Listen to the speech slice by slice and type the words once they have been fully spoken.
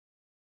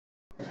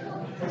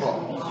Cool.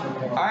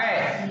 All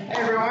right. Hey,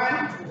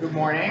 everyone. Good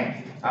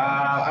morning.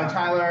 I'm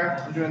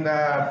Tyler. I'm doing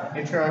the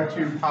Intro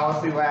to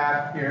Policy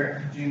Lab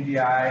here at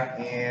GMDI,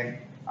 and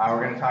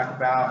we're going to talk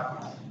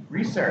about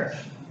research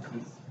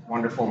this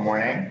wonderful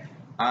morning.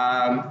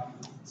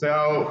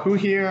 So who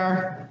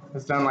here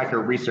has done like a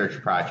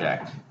research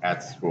project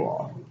at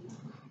school?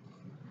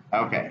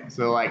 Okay,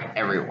 so like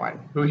everyone.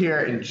 Who here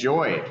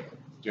enjoyed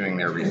doing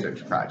their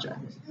research project?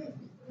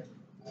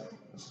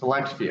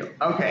 Select few.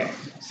 Okay,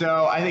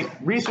 so I think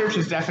research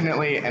is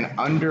definitely an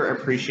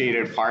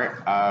underappreciated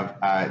part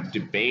of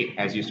debate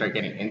as you start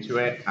getting into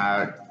it.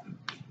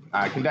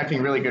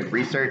 Conducting really good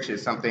research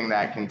is something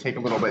that can take a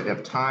little bit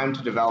of time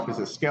to develop as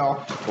a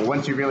skill, but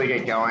once you really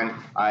get going, it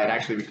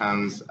actually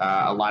becomes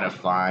a lot of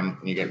fun,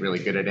 and you get really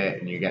good at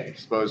it, and you get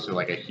exposed to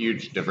like a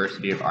huge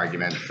diversity of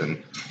arguments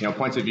and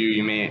points of view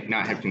you may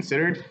not have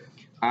considered.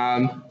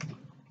 Yeah,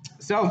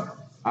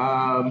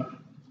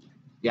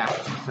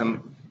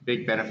 some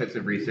big benefits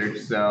of research.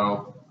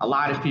 So a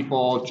lot of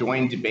people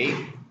join debate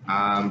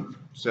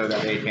so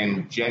that they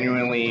can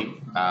genuinely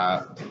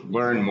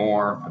learn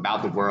more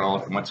about the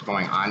world and what's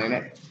going on in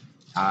it,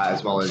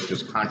 as well as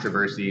just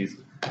controversies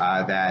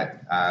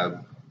that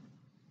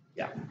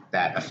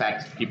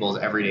affect people's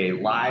everyday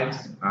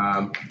lives.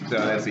 So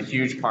that's a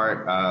huge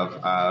part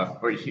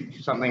of, or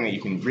something that you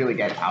can really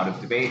get out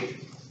of debate.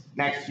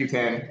 Next, you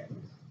can,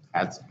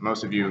 as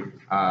most of you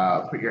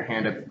put your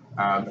hand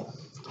up,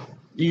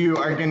 you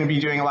are going to be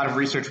doing a lot of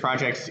research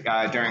projects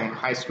during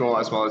high school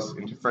as well as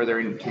further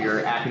into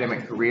your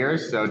academic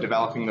careers. So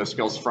developing those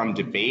skills from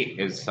debate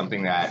is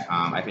something that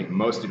I think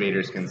most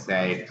debaters can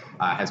say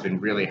has been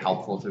really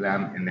helpful to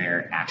them in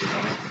their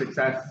academic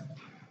success.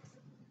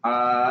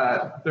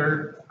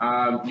 Third,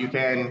 you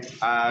can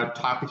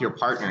talk with your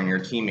partner and your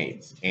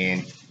teammates,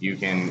 and you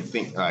can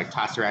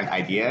toss around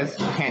ideas.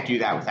 You can't do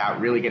that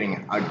without really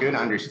getting a good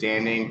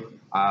understanding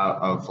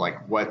of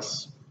like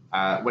what's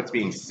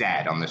being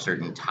said on the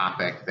certain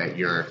topic that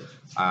you're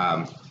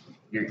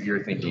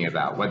thinking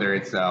about, whether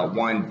it's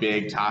one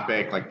big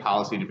topic like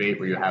policy debate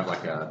where you have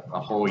like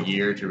a whole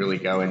year to really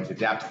go into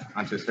depth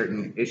onto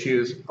certain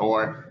issues,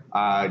 or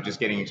just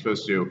getting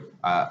exposed to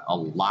a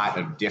lot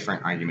of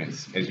different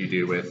arguments as you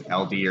do with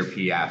LD or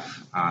PF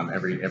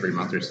every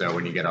month or so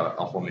when you get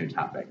a whole new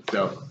topic.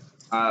 So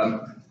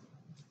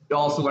you'll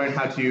also learn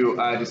how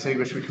to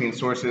distinguish between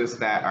sources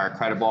that are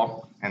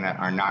credible and that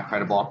are not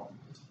credible.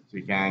 So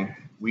you can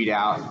weed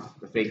out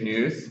the fake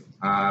news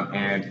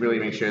and really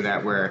make sure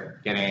that we're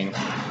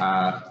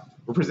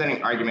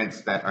presenting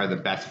arguments that are the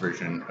best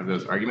version of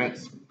those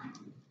arguments.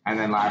 And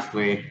then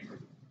lastly,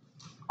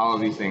 all of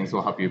these things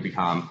will help you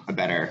become a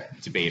better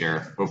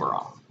debater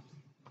overall.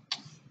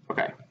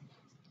 Okay.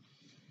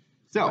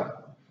 So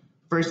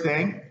first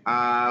thing,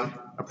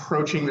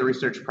 approaching the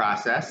research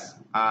process,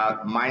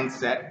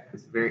 mindset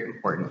is very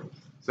important.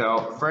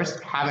 So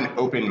first, have an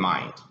open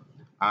mind.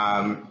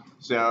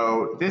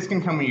 So this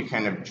can come when you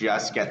kind of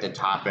just get the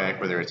topic,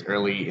 whether it's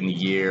early in the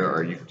year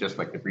or you've just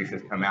like the brief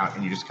has come out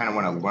and you just kind of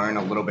want to learn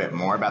a little bit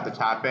more about the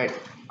topic.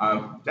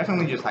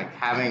 Definitely just like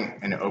having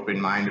an open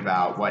mind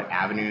about what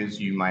avenues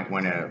you might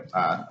want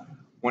to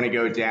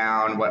go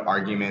down, what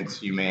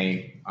arguments you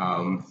may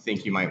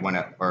think you might want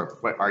to, or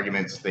what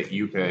arguments that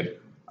you could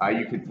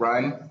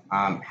run.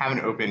 Have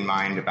an open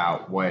mind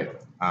about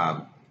what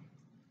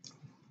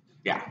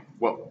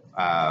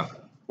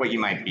you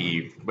might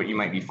be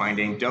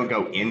finding. Don't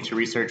go into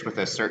research with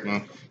a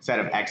certain set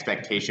of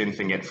expectations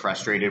and get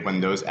frustrated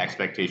when those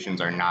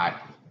expectations are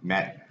not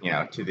met,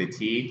 to the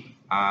T.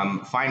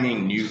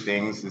 Finding new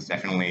things is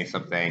definitely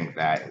something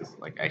that is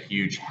like a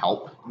huge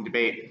help in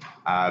debate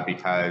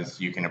because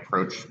you can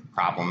approach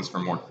problems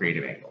from more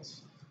creative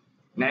angles.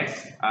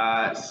 Next,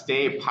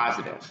 stay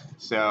positive.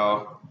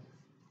 So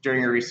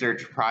during your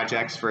research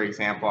projects, for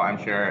example, I'm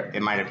sure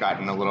it might have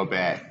gotten a little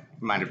bit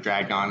might have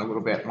dragged on a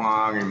little bit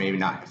long, or maybe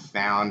not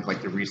found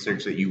like the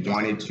research that you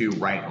wanted to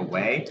right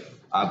away,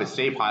 but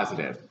stay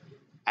positive.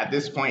 At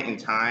this point in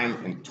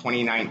time, in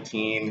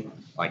 2019,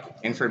 like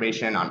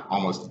information on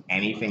almost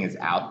anything is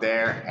out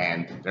there,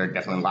 and there are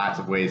definitely lots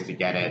of ways to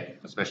get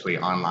it, especially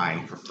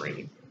online for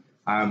free.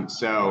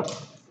 So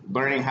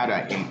learning how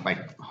to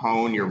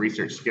hone your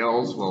research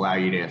skills will allow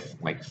you to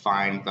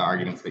find the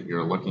arguments that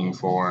you're looking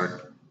for,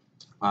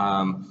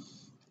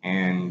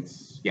 and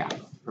yeah,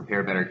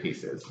 prepare better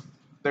cases.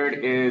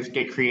 Third is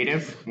get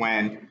creative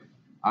when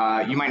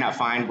you might not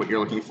find what you're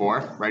looking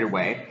for right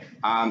away.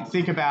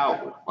 Think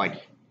about,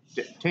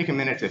 take a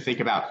minute to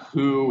think about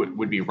who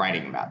would be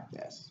writing about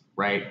this,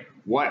 right?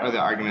 What are the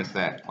arguments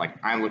that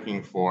I'm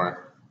looking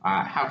for?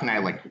 How can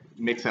I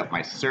mix up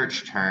my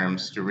search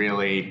terms to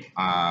really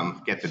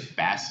get the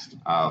best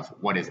of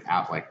what is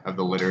out, of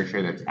the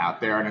literature that's out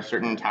there on a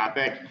certain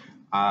topic,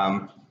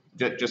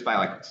 just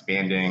by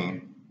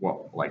expanding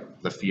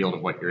what the field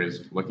of what you're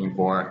looking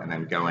for, and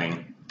then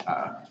going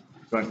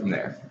from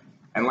there.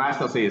 And last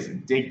I'll say is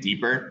dig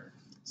deeper.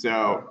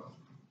 So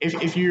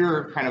if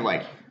you're kind of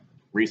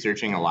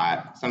researching a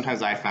lot,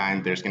 sometimes I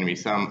find there's going to be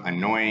some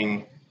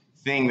annoying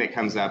thing that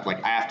comes up, I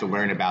have to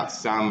learn about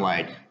some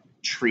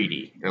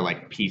treaty or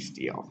like peace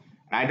deal.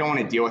 And I don't want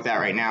to deal with that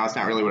right now. It's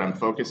not really what I'm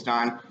focused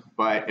on.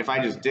 But if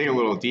I just dig a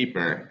little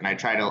deeper and I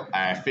try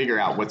to figure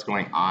out what's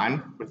going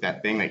on with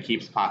that thing that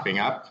keeps popping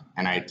up,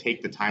 and I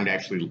take the time to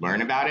actually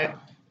learn about it,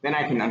 then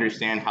I can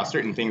understand how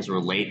certain things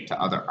relate to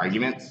other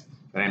arguments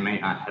that I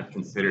might not have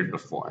considered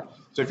before.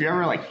 So if you're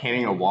ever like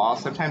hitting a wall,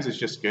 sometimes it's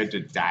just good to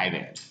dive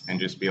in and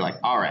just be like,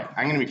 all right,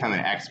 I'm going to become an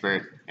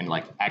expert in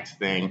like X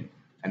thing,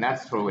 and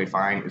that's totally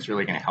fine. It's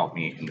really going to help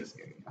me in this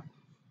area.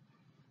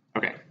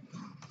 Okay.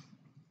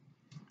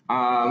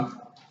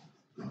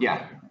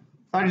 Yeah, so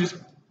I'll just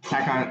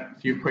tack on a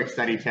few quick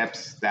study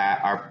tips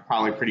that are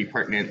probably pretty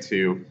pertinent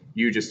to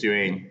you just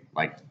doing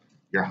like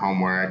your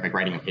homework, like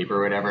writing a paper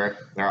or whatever.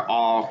 They're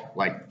all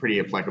like pretty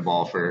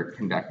applicable for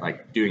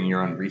doing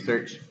your own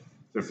research.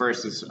 The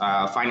first is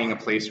finding a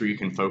place where you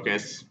can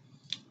focus.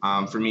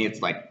 For me,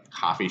 it's like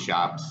coffee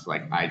shops.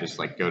 Like I just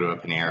like go to a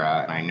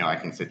Panera and I know I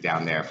can sit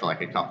down there for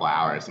like a couple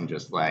hours and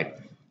just like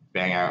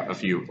bang out a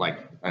few quite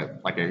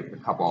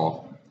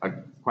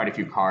a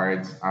few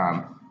cards.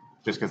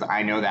 Just because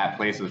I know that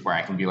place is where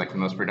I can be like the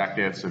most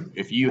productive. So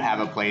if you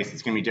have a place,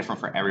 it's gonna be different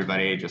for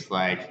everybody. Just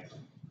like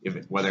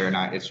whether or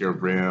not it's your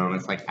room,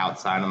 it's like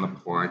outside on the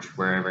porch,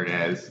 wherever it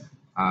is.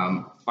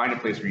 Find a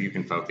place where you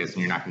can focus and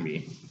you're not gonna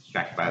be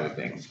distracted by other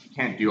things. You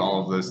can't do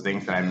all of those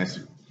things that I missed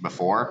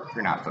before if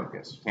you're not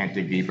focused. You can't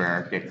dig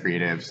deeper, get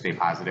creative, stay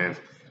positive.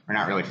 We're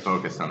not really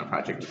focused on the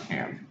project at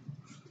hand.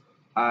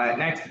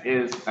 Next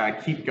is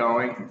keep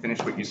going and finish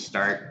what you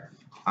start.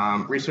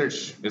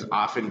 Research is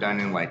often done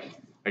in like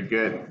I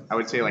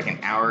would say like an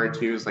hour or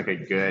two is like a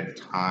good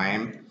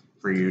time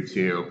for you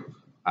to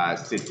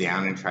sit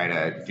down and try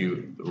to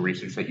do the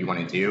research that you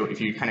want to do.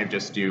 If you kind of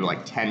just do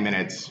like 10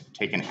 minutes,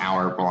 take an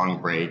hour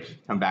long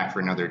break, come back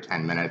for another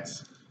 10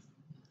 minutes,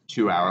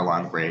 2-hour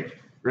long break,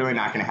 really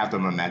not going to have the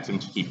momentum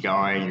to keep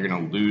going. You're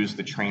going to lose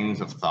the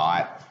trains of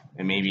thought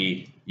that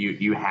maybe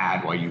you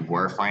had while you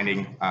were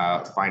finding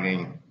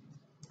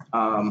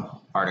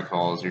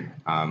articles or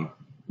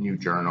new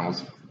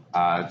journals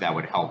that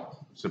would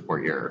help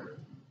support your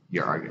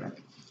argument.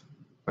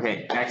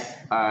 Okay, next,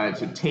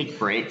 to take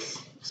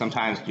breaks.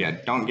 Sometimes,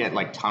 don't get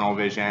like tunnel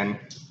vision.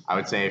 I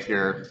would say if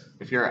you're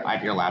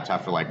at your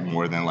laptop for like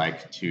more than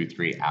like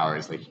 2-3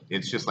 hours, like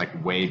it's just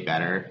like way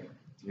better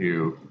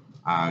to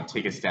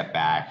take a step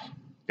back,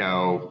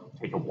 go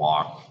take a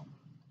walk.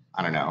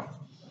 I don't know,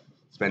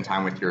 spend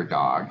time with your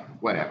dog,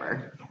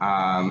 whatever.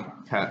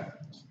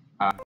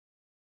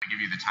 Give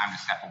you the time to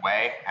step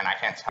away, and I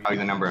can't tell you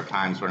the number of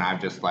times when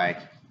I've just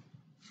like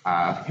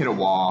hit a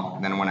wall,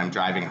 and then when I'm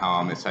driving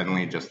home, it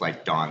suddenly just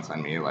like dawns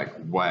on me like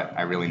what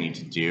I really need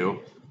to do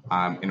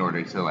in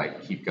order to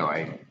like keep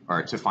going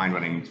or to find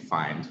what I need to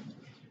find.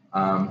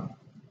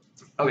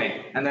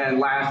 Okay, and then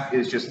last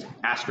is just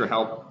ask for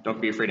help. Don't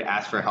be afraid to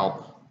ask for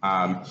help.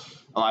 A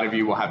lot of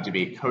you will have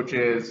debate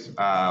coaches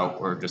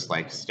or just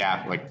like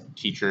staff, like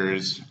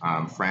teachers,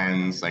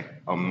 friends,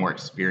 like more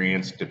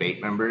experienced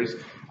debate members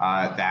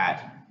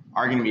that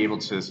are going to be able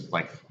to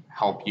like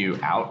help you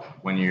out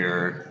when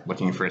you're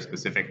looking for a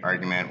specific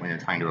argument, when you're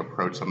trying to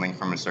approach something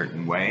from a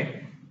certain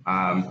way,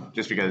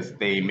 just because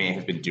they may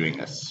have been doing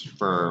this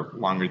for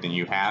longer than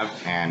you have,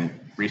 and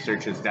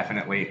research is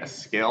definitely a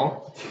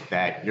skill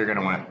that you're going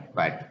to want,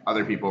 like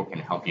other people can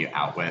help you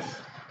out with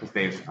if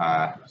they've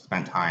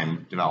spent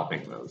time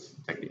developing those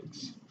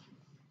techniques.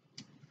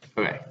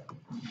 Okay.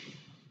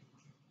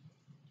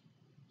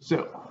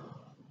 So,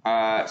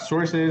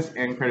 sources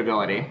and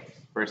credibility.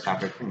 First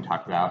topic we can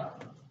talk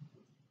about.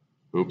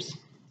 Oops.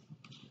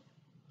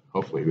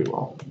 Hopefully we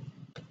will.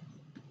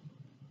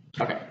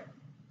 Okay.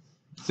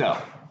 So,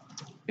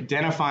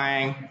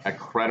 identifying a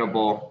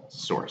credible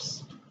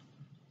source.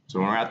 So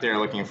when we're out there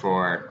looking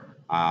for,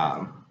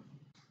 for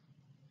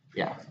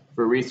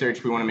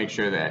research, we want to make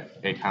sure that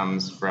it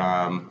comes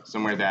from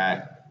somewhere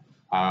that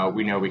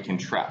we know we can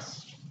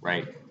trust,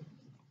 right?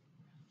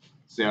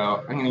 So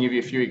I'm going to give you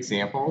a few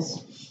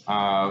examples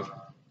of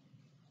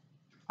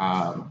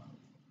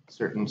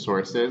certain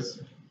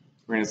sources.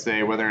 We're going to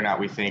say whether or not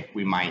we think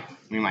we might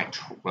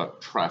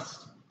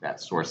trust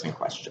that source in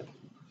question.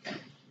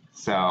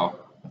 So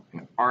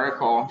an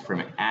article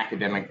from an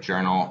academic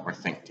journal or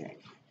think tank.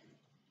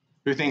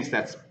 Who thinks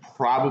that's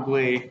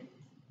probably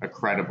a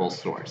credible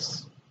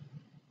source?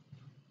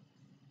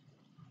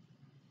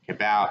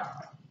 About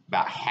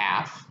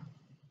half.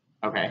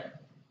 Okay.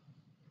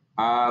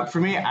 For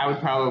me, I would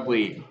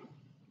probably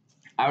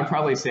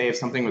say if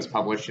something was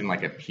published in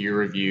like a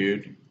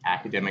peer-reviewed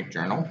academic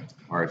journal,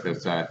 or if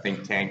it's a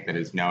think tank that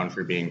is known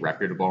for being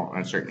reputable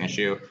on a certain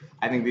issue,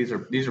 I think these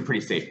are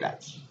pretty safe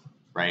bets,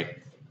 right?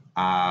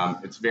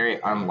 It's very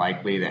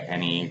unlikely that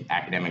any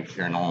academic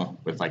journal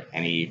with like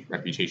any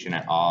reputation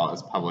at all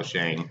is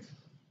publishing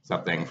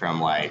something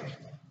from like,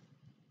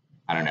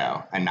 I don't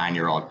know, a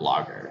 9-year-old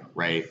blogger,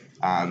 right?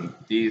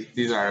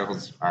 These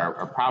articles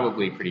are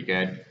probably pretty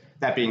good.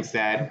 That being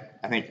said,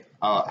 I think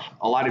a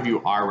lot of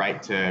you are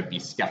right to be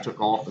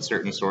skeptical of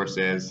certain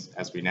sources.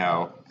 As we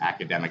know,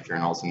 academic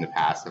journals in the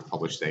past have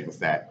published things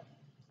that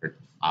are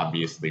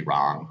obviously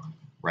wrong,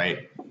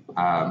 right?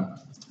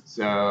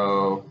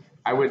 So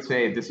I would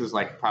say this is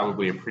like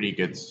probably a pretty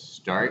good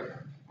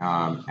start,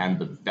 and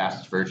the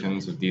best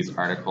versions of these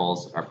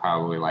articles are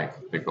probably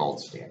like the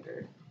gold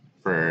standard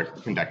for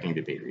conducting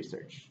debate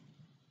research.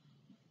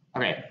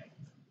 Okay,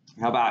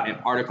 how about an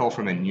article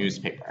from a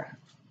newspaper?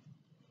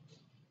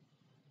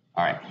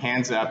 All right,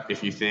 hands up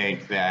if you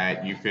think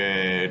that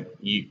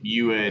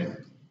you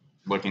would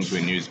look into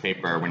a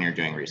newspaper when you're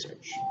doing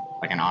research,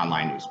 like an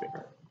online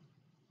newspaper.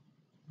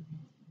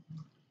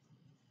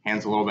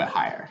 Hands a little bit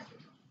higher.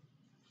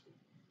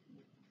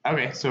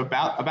 Okay, so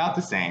about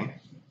the same.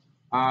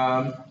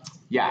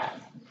 Yeah,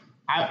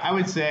 I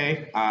would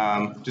say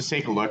just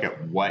take a look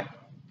at what,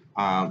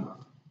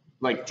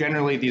 like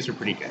generally these are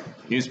pretty good.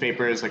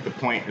 Newspapers, like the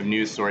point of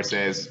news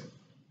sources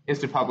is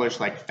to publish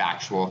like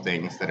factual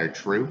things that are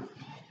true.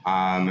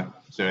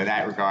 So in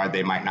that regard,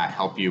 they might not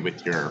help you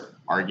with your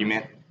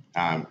argument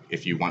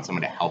if you want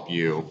someone to help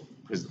you,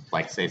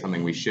 like say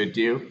something we should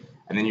do.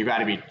 And then you've got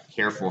to be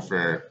careful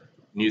for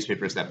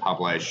newspapers that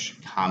publish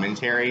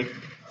commentary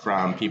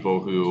from people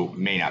who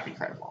may not be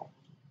credible.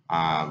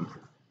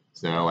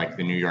 So like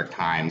the New York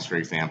Times, for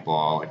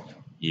example, like a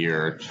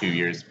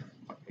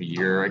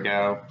year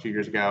ago,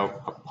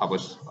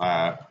 published,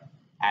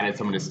 added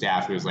someone to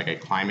staff who was like a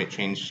climate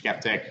change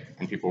skeptic,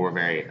 and people were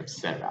very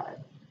upset about it.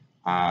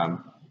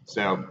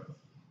 So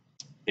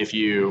if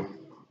you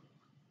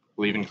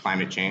believe in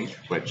climate change,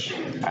 which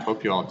I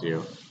hope you all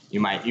do, you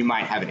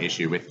might have an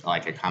issue with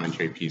like a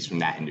commentary piece from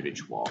that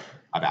individual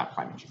about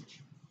climate change.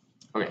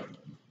 Okay,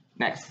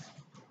 next.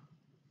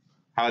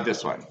 How about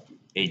this one?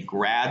 A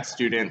grad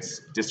student's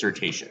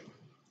dissertation.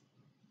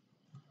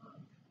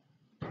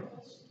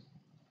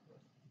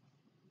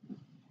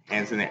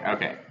 Hands in the air.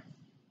 Okay,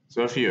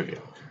 so a few of you.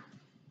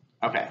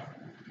 Okay,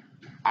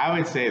 I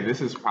would say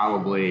this is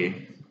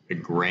probably a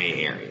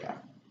gray area,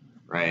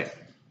 right?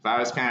 If I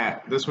was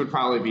this would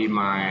probably be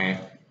my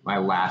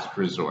last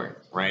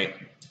resort, right?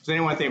 Does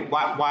anyone think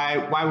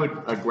why would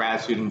a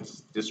grad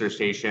student's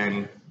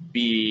dissertation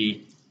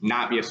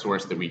not be a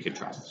source that we could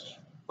trust,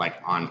 like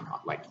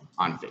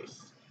on face?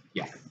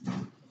 Yes.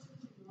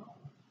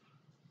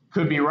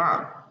 Could be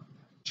wrong.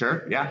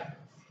 Sure, yeah.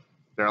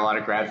 There are a lot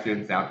of grad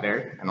students out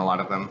there, and a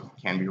lot of them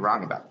can be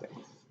wrong about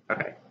things.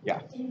 Okay,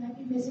 yeah. They might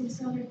be missing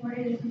some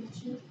reported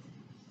information.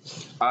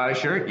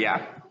 Sure,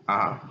 yeah.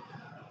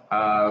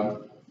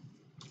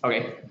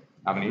 Okay,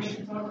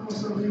 Avanish.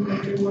 Something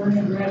that they weren't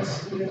a grad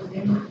student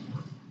in.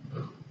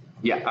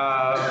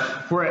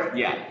 Yeah,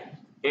 yeah.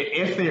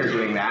 If they are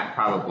doing that,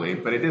 probably,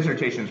 but a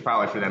dissertation is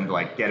probably for them to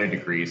like get a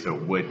degree, so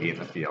it would be in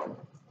the field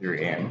you're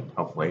in,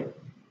 hopefully.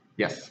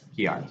 Yes,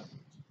 Keon.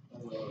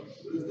 What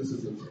is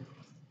dissertation?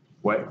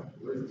 What?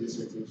 What is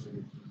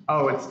dissertation?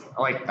 Oh, it's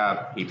like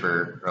a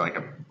paper or like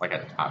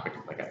a topic,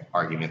 like an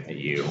argument that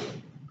you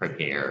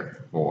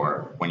prepare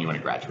for when you want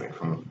to graduate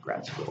from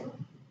grad school.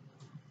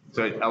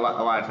 So a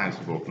lot of times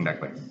people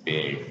conduct like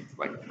big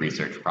like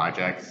research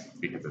projects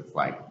because it's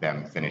like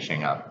them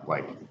finishing up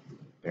like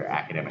their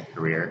academic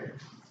career.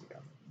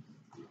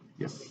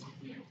 Yes.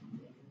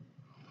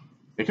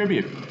 It could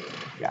be,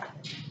 yeah.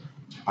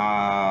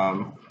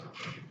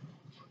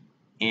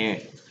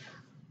 And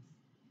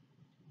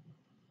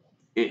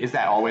is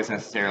that always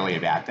necessarily a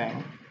bad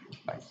thing?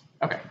 Like,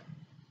 okay.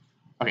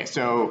 Okay,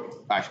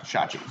 so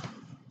Shachi.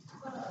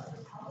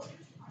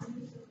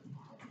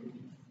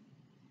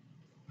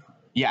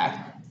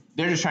 Yeah,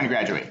 they're just trying to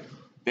graduate.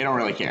 They don't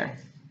really care.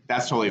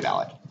 That's totally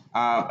valid.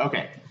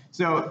 Okay,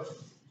 so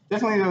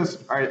definitely those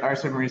are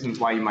some reasons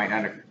why you might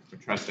not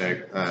trust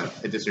a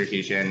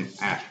dissertation.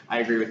 I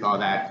agree with all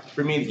that.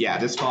 For me, yeah,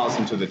 this falls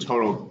into the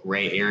total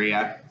gray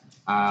area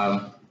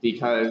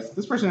because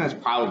this person has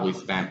probably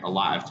spent a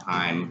lot of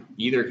time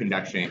either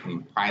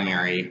conducting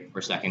primary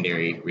or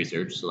secondary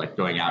research, so like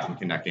going out and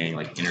conducting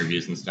like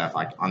interviews and stuff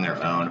like on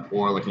their own,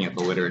 or looking at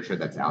the literature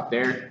that's out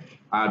there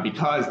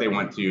because they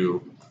want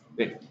to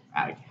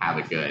have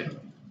a good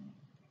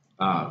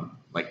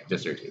like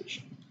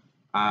dissertation.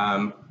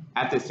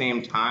 At the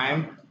same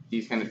time,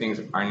 these kind of things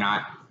are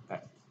not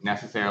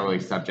necessarily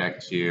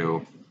subject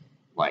to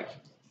like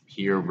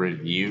peer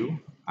review.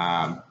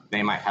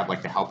 They might have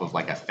like the help of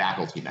like a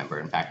faculty member.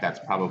 In fact, that's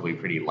probably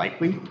pretty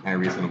likely and a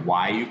reason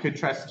why you could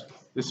trust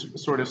this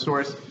sort of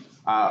source.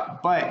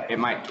 But it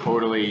might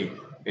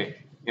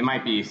it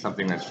might be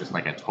something that's just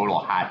like a total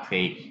hot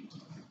take,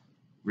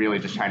 really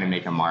just trying to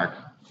make a mark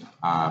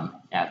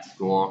at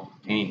school.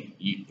 And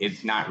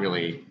it's not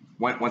really,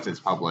 once it's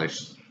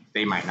published,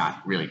 they might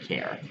not really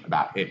care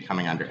about it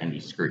coming under any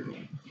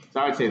scrutiny. So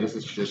I would say this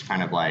is just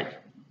kind of like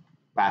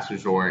last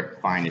resort,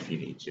 fine if you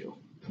need to.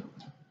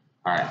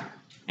 All right,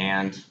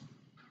 and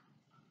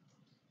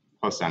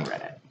post on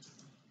Reddit.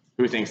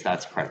 Who thinks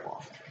that's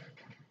credible?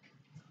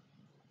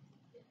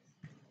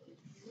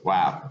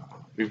 Wow,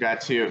 we've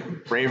got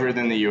two, braver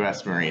than the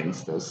US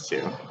Marines, those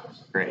two.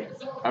 Great,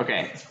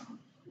 okay,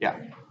 yeah.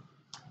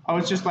 Oh,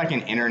 it's just like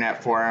an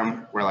internet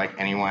forum where like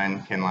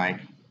anyone can like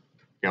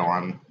go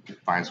on,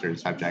 find certain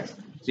subjects.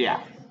 So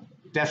yeah,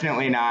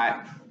 definitely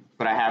not,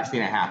 but I have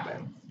seen it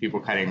happen.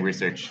 People cutting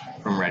research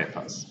from Reddit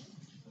posts.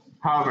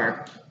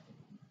 However,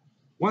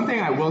 one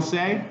thing I will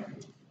say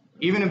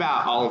even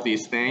about all of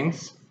these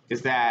things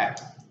is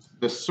that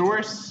the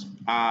source,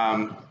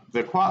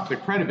 the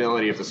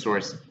credibility of the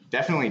source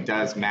definitely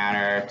does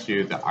matter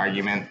to the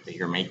argument that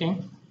you're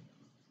making.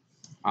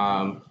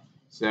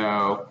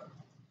 So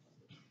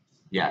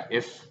yeah,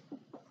 if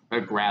a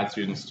grad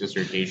student's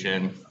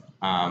dissertation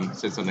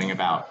said something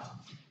about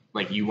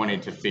like you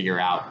wanted to figure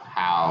out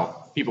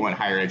how people in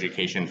higher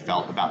education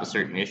felt about a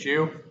certain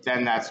issue,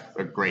 then that's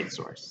a great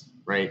source,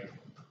 right?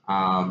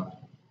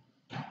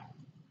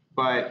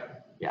 But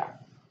yeah,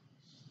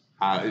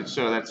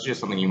 so that's just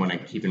something you want to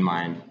keep in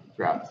mind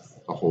throughout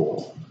the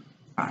whole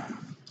time.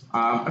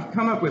 I've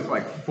come up with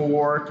like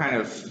 4 kind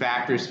of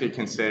factors to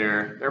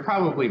consider. There are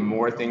probably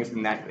more things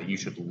than that that you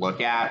should look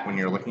at when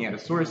you're looking at a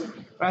source,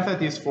 but I thought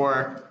these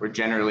 4 were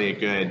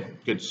generally a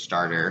good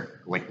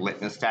starter, like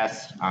litmus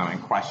tests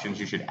and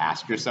questions you should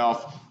ask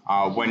yourself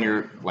when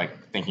you're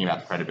like thinking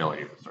about the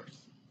credibility of the source.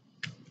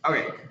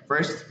 Okay,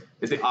 first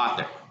is the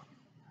author.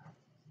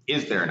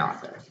 Is there an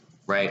author,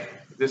 right?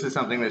 This is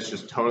something that's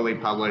just totally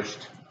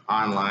published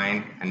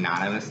online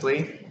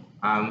anonymously.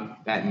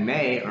 That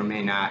may or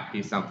may not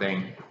be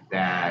something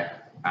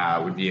that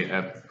would be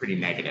a pretty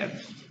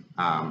negative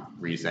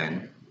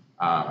reason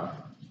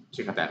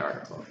to cut that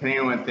article. Can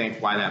anyone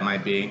think why that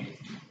might be?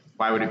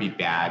 Why would it be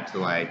bad to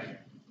like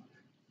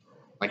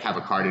have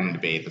a card in a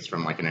debate that's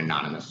from like an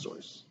anonymous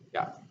source?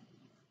 Yeah.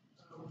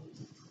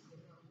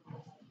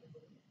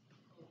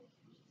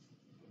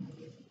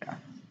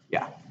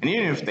 Yeah, and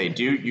even if they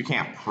do, you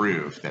can't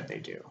prove that they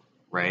do,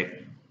 right?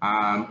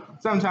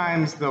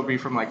 Sometimes they'll be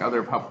from like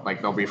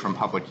they'll be from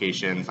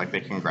publications, like the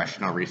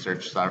Congressional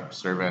Research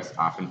Service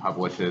often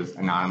publishes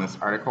anonymous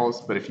articles,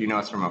 but if you know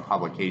it's from a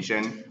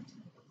publication,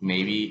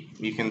 maybe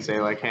you can say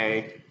like,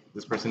 hey,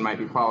 this person might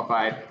be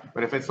qualified,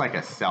 but if it's like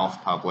a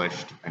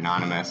self-published,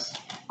 anonymous,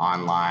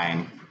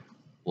 online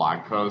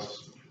blog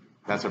post,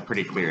 that's a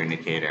pretty clear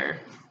indicator.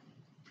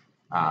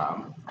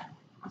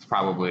 It's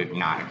probably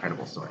not a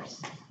credible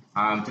source.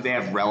 Do they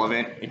have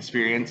relevant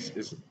experience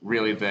is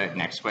really the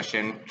next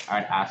question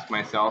I'd ask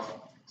myself.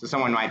 So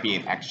someone might be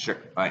an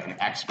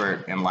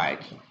expert in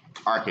like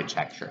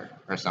architecture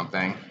or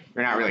something.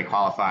 They're not really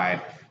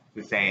qualified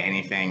to say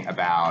anything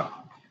about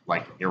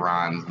like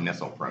Iran's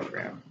missile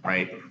program,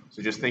 right?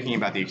 So just thinking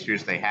about the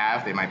experience they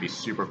have, they might be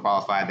super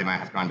qualified. They might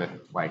have gone to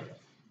like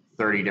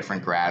 30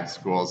 different grad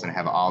schools and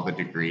have all the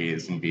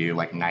degrees and be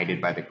like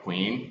knighted by the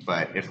queen.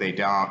 But if they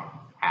don't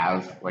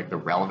have like the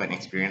relevant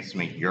experience to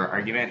make your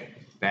argument,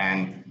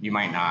 then you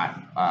might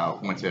not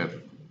want to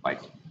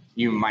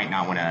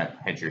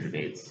hedge your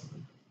debates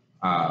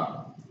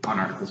on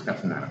articles cut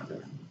from that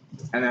author.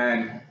 And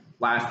then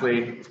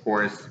lastly, of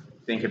course,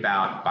 think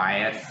about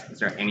bias. Is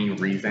there any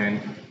reason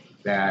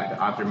that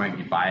the author might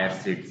be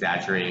biased to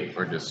exaggerate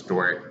or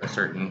distort a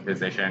certain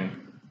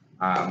position?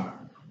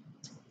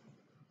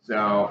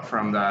 So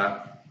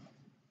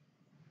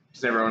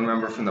does everyone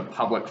remember from the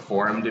public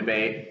forum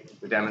debate,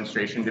 the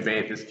demonstration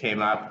debate, this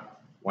came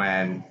up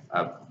when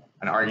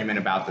an argument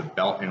about the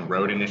Belt and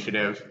Road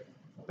Initiative.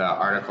 The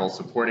article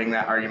supporting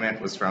that argument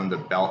was from the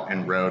Belt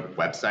and Road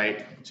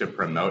website to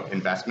promote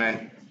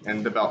investment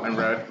in the Belt and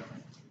Road.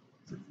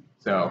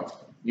 So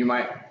you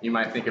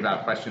might think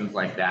about questions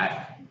like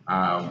that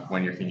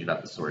when you're thinking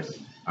about the source.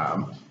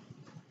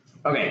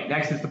 Okay,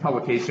 next is the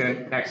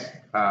publication. Next,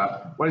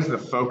 what is the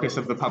focus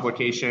of the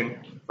publication?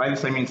 By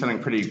this I mean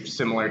something pretty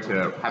similar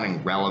to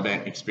having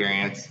relevant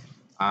experience.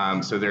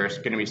 So there's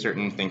going to be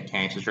certain think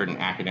tanks or certain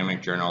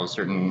academic journals,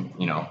 certain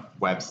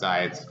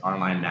websites,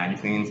 online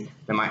magazines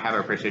that might have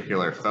a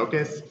particular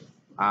focus,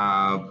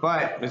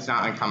 but it's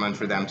not uncommon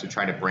for them to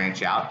try to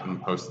branch out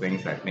and post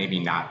things that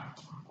maybe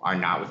are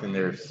not within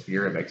their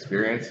sphere of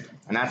experience,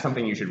 and that's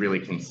something you should really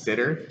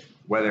consider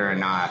whether or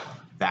not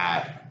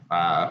that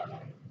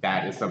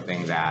that is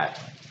something that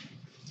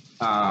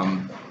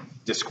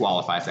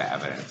disqualifies that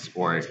evidence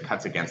or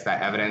cuts against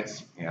that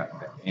evidence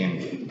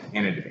in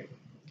a debate.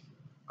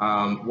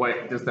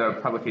 What does the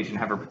publication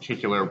have a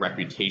particular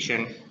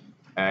reputation?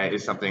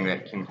 Is something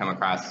that can come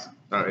across,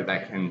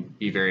 that can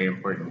be very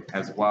important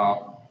as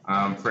well.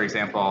 For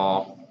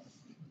example,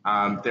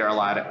 there are a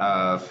lot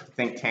of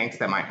think tanks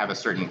that might have a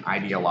certain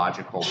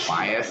ideological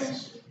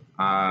bias.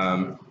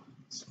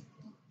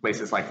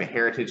 Places like the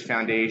Heritage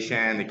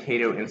Foundation, the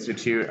Cato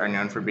Institute are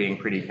known for being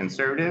pretty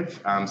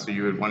conservative, so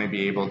you would want to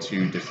be able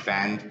to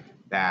defend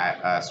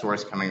that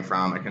source coming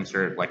from a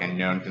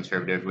known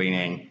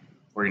conservative-leaning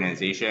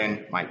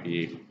organization might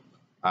be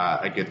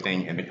a good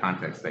thing in the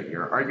context that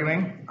you're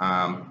arguing.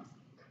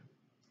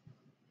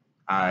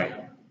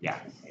 Yeah,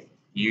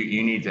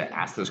 you need to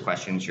ask those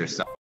questions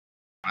yourself,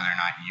 whether or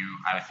not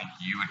I would think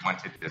you would want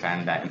to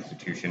defend that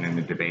institution in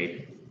the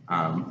debate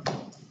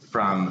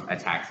from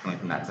attacks coming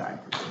from that side.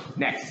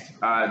 Next,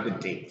 the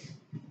date.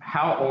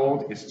 How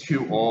old is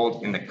too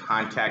old in the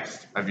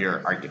context of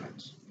your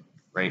argument,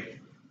 right?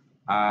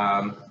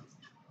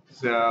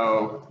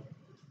 So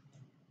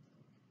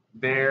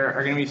there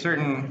are going to be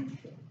certain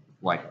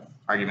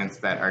arguments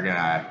that are going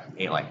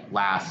to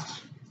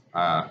last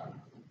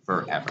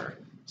forever.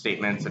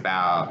 Statements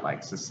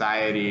about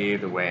society,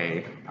 the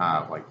way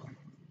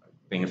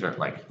things are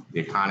like the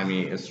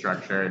economy is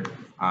structured,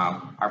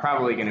 are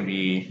probably going to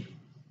be,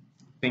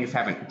 things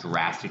haven't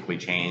drastically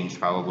changed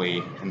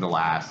probably in the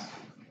last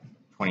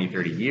 20,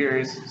 30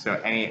 years. So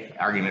any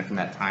argument from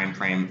that time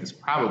frame is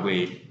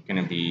probably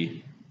going to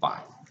be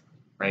fine,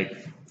 right?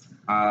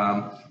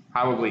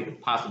 Probably,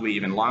 possibly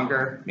even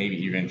longer, maybe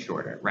even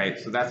shorter, right?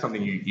 So that's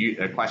something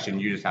a question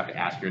you just have to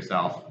ask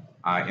yourself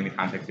in the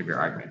context of your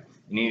argument.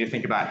 You need to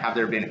think about, have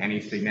there been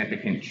any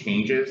significant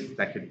changes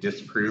that could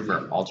disprove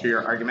or alter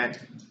your argument?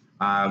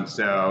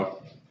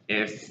 So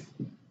if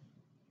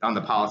on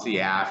the policy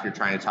if you're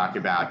trying to talk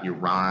about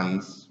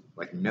Iran's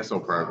like missile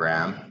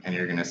program, and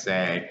you're going to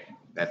say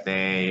that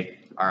they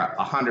are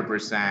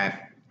 100%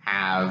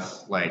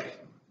 have like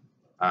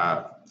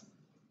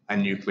a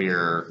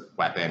nuclear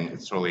weapon,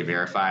 it's totally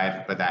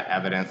verified, but that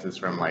evidence is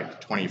from like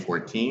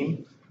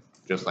 2014,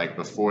 just like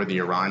before the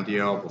Iran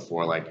deal,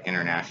 before like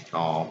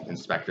international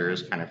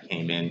inspectors kind of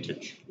came in to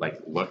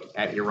like look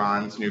at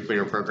Iran's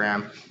nuclear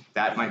program.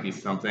 That might be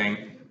something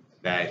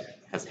that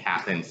has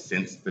happened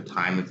since the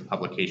time of the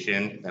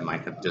publication that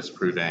might have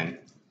disproven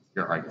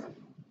your argument.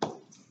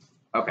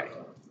 Okay,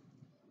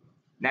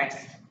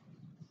 next.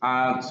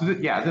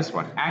 This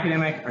one,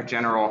 academic or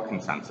general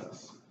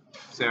consensus.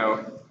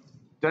 So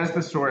does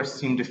the source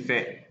seem to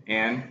fit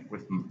in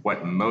with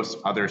what most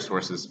other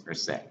sources are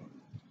saying?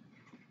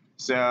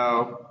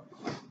 So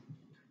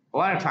a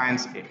lot of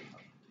times,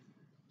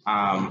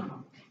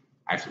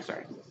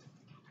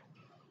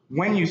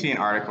 when you see an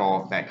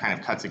article that kind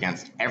of cuts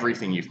against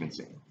everything you've been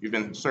seeing, you've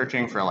been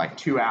searching for like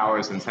 2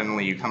 hours and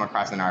suddenly you come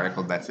across an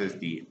article that says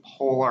the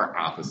polar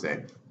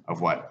opposite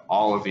of what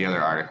all of the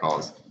other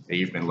articles that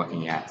you've been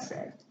looking at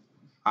say.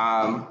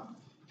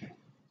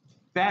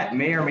 That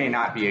may or may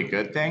not be a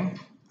good thing.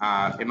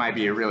 It might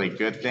be a really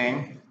good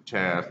thing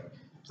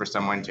for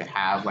someone to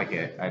have like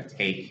a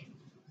take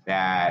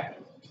that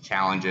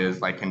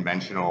challenges like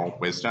conventional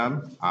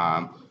wisdom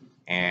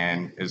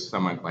and is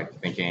someone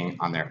like thinking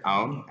on their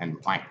own and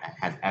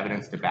has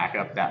evidence to back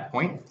up that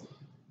point,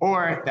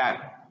 or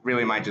that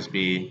really might just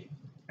be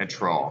a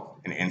troll,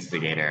 an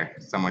instigator,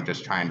 someone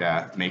just trying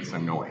to make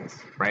some noise,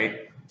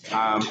 right?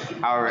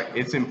 However,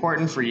 it's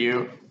important for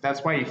you.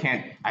 That's why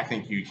I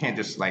think you can't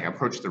just like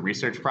approach the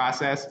research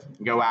process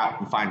and go out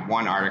and find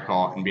one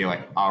article and be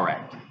like, all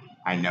right,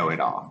 I know it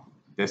all.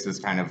 This is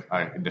kind of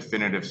a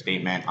definitive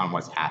statement on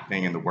what's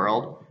happening in the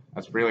world.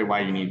 That's really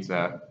why you need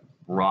to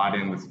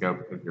broaden the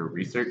scope of your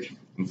research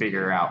and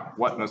figure out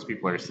what most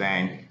people are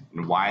saying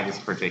and why this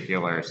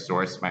particular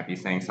source might be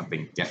saying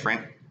something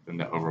different than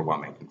the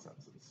overwhelming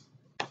consensus.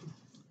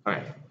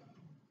 Okay.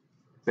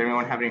 Does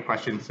anyone have any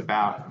questions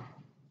about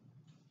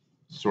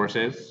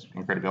sources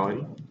and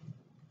credibility?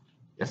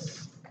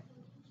 Yes.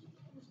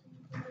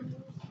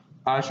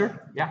 Sure.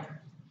 Yeah.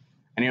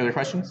 Any other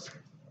questions?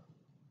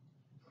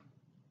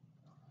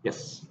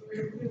 Yes.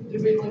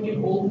 Debate like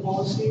an old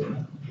policy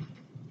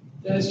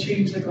that has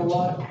changed like a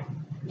lot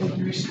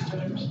in recent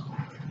times.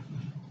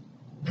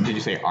 Did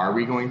you say, are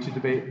we going to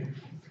debate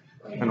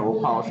an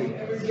old policy? You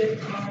ever get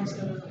comments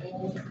that are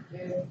old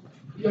and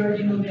you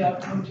already know the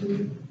outcome to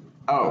it?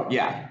 Oh,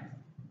 yeah.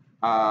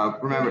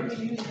 Remember. Can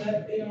we use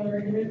that in our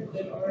argument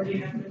that already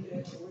happened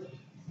and it worked?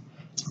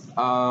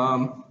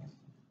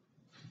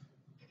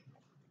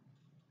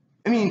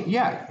 I mean,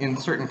 yeah, in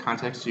certain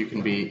contexts you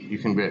can be,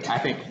 I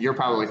think you're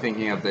probably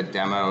thinking of the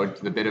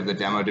bit of the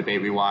demo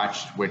debate we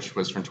watched, which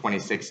was from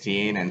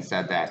 2016 and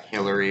said that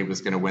Hillary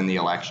was going to win the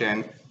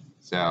election.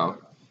 So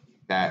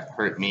that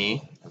hurt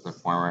me as a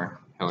former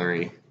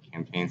Hillary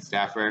campaign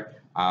staffer.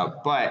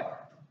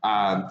 But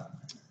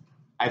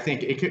I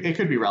think it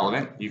could be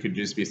relevant. You could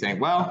just be saying,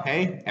 well,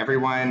 hey,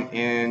 everyone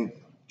in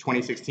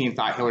 2016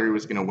 thought Hillary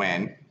was going to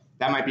win.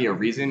 That might be a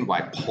reason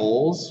why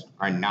polls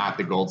are not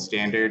the gold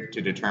standard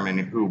to determine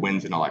who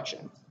wins an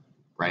election,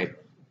 right?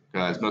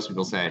 Because most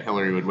people said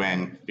Hillary would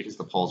win because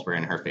the polls were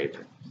in her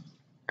favor,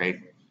 right?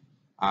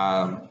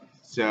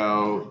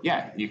 So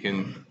yeah, you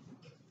can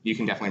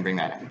definitely bring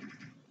that in.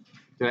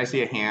 Did I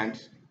see a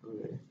hand?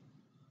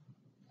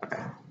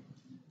 Okay,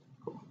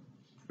 cool.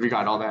 We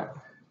got all that?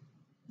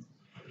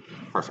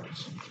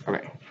 Perfect.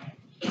 Okay.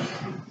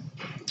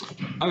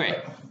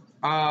 Okay.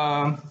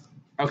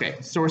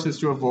 Okay, sources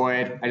to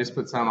avoid. I just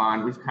put some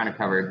on. We've kind of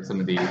covered some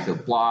of these. So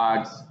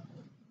blogs,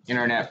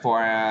 internet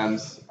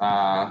forums,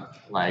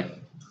 like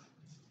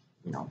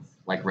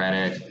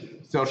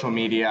Reddit, social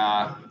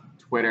media,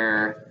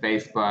 Twitter,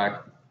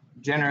 Facebook.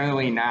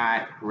 Generally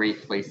not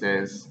great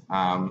places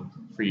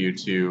for you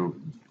to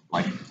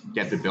like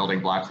get the building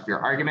blocks of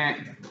your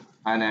argument.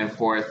 And then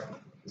fourth,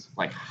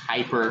 like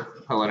hyper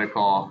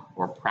political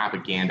or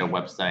propaganda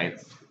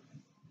websites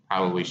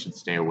probably should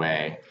stay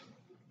away.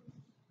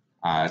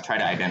 Try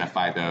to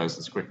identify those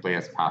as quickly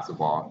as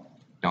possible.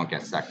 Don't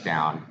get sucked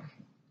down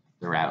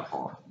the rabbit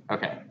hole.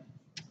 Okay.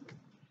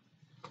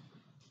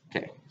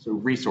 Okay, so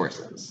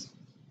resources.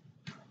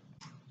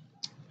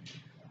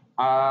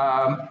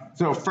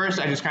 So first,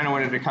 I just kind of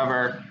wanted to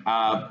cover,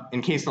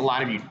 in case a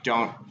lot of you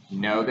don't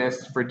know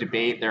this, for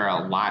debate, there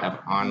are a lot of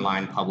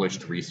online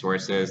published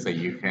resources that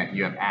you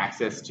have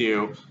access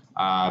to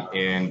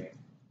in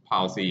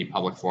Policy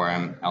Public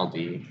Forum,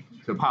 LD.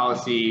 So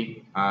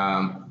policy,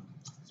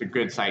 it's a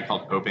good site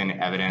called Open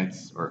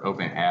Evidence or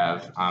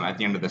OpenEv. At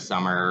the end of the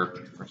summer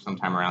or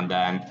sometime around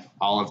then,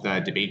 all of the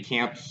debate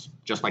camps,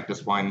 just like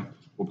this one,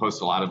 will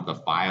post a lot of the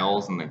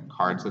files and the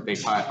cards that they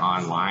cut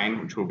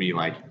online, which will be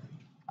like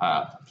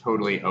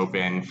totally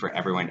open for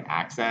everyone to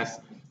access.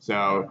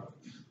 So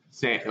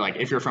say like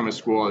if you're from a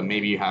school and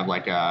maybe you have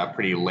like a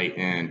pretty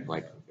latent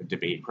like a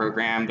debate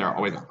program, there are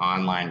always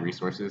online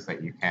resources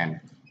that you can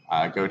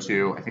go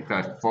to. I think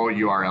the full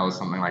URL is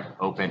something like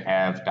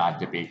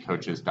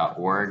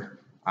openev.debatecoaches.org,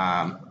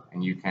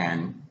 and you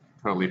can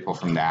totally pull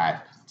from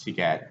that to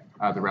get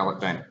the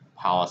relevant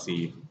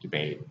policy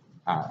debate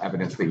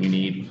evidence that you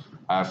need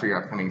for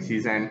your upcoming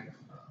season.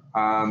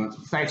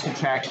 Sites to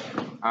check.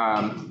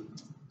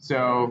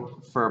 So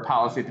for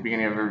policy at the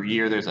beginning of every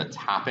year, there's a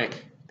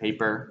topic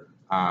paper,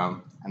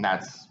 and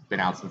that's been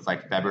out since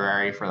like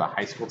February for the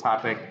high school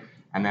topic.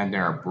 And then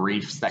there are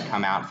briefs that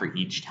come out for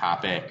each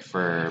topic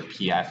for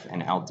PF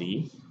and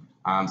LD.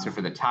 So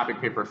for the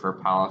topic paper for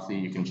policy,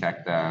 you can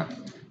check the, I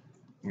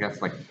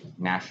guess like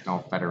National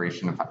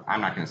Federation of, I'm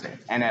not going to say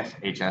it,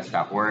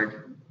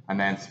 nfhs.org, and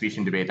then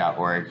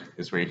speechanddebate.org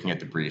is where you can get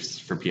the briefs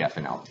for PF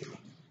and LD.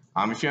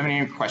 If you have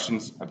any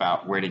questions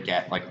about where to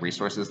get like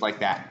resources like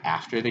that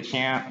after the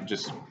camp,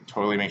 just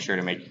totally make sure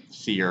to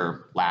see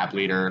your lab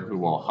leader who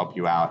will help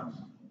you out.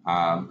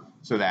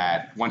 So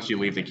that once you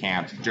leave the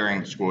camp during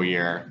the school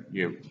year,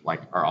 you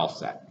like are all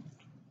set.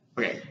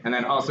 Okay, and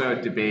then also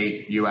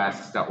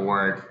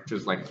debateus.org, which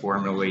is like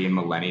formerly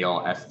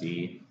Millennial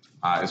SD,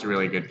 is a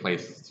really good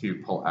place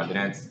to pull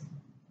evidence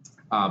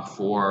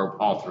for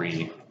all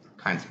three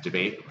kinds of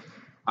debate.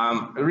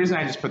 The reason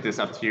I just put this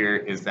up here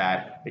is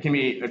that it can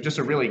be just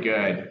a really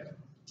good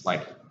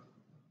like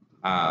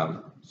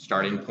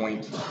starting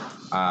point.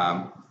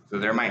 So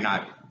there might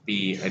not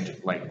be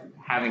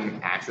having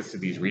access to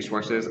these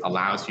resources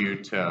allows you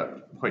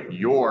to put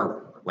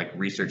your like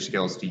research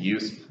skills to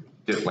use,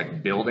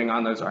 like building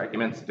on those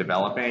arguments,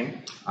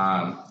 developing,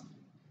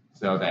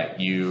 so that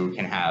you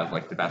can have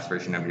like the best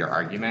version of your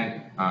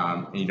argument,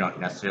 and you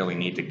don't necessarily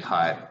need to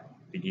cut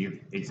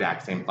the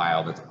exact same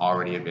file that's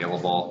already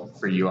available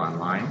for you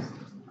online.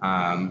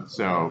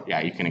 So yeah,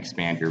 you can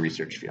expand your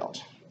research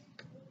field.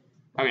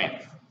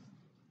 Okay,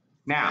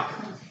 now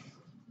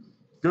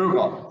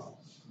Google,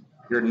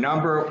 your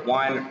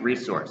 #1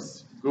 resource.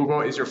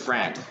 Google is your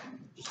friend.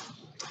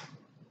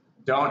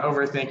 Don't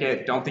overthink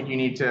it. Don't think you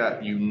need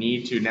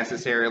to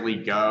necessarily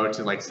go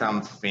to like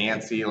some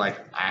fancy like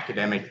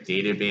academic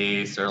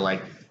database or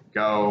like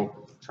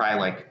go try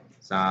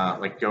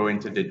go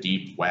into the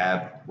deep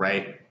web,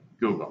 right?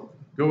 Google.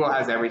 Google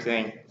has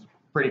everything.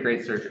 Pretty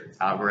great search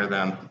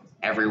algorithm.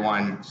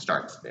 Everyone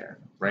starts there,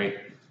 right?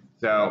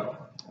 So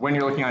when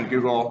you're looking on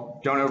Google,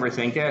 don't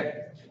overthink it.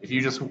 If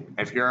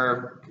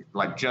you're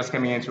like just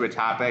coming into a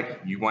topic,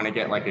 you want to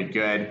get like a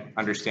good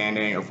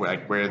understanding of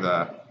like where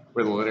the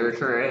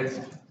literature is,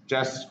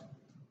 just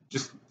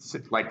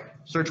like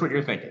search what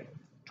you're thinking.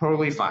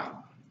 Totally fine.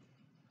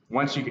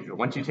 Once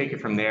you take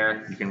it from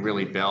there, you can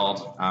really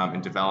build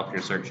and develop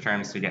your search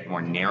terms to get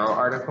more narrow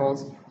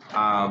articles.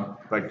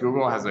 But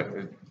Google does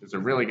a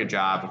really good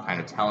job of kind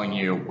of telling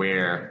you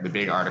where the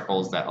big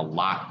articles that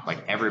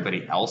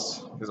everybody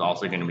else is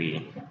also going to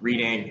be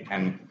reading,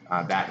 and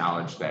that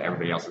knowledge that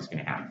everybody else is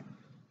going to have.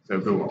 So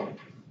Google.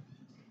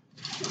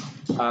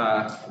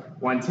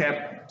 One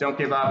tip, don't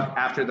give up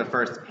after the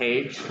first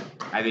page.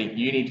 I think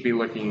you need to be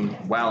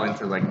looking well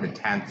into like the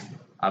 10th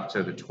up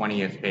to the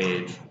 20th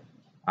page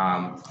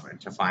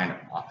to find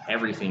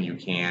everything you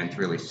can to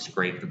really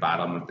scrape the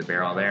bottom of the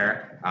barrel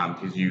there,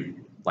 because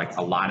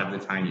a lot of the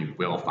time you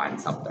will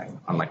find something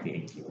on like the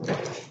 18th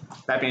page.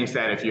 That being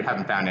said, if you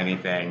haven't found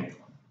anything,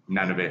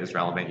 none of it is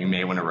relevant. You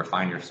may want to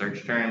refine your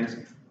search terms,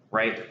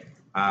 right?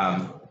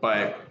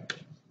 But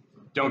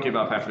don't give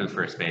up after the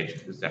first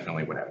page is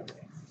definitely what I would say.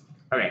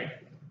 Okay,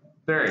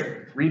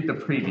 third, read the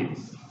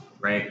previews,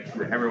 right?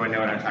 Everyone know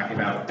what I'm talking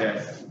about with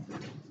this?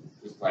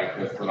 Just like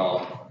this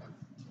little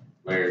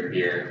layer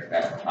here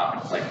that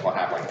will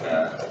have like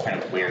the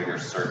kind of where your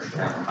search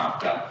term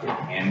popped up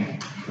within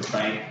the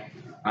site.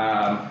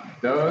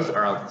 Those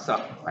are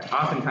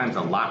oftentimes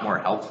a lot more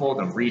helpful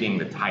than reading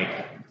the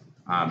title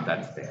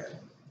that's there.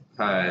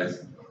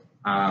 Because,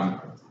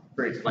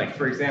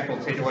 for example,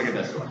 take a look at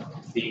this one.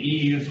 The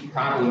EU's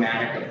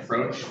problematic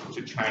approach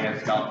to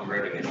China's Belt and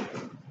Road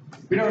Initiative.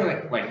 We don't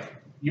really,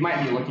 you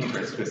might be looking for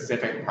a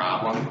specific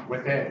problem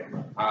with it.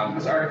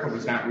 This article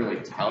does not really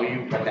tell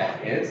you what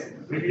that is.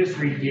 But if you just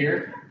read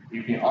here,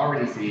 you can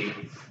already see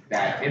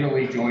that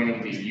Italy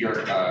joining the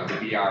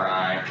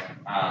BRI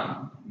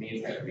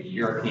means that the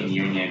European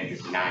Union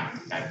is not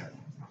united.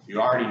 You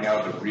already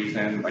know the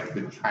reason,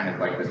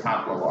 the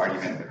top level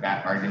argument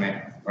that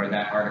argument or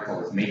that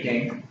article is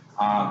making,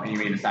 and you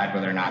may decide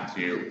whether or not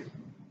to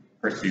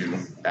pursue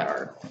that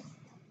article.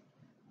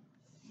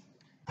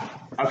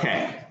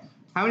 Okay,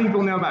 how many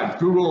people know about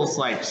Google's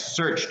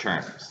search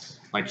terms,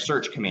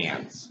 search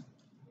commands?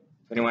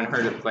 Anyone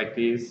heard of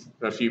these?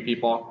 A few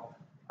people.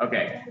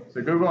 Okay,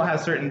 so Google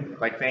has certain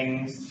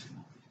things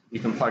you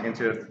can plug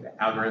into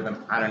the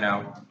algorithm. I don't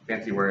know,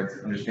 fancy words.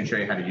 I'm just going to show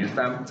you how to use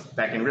them.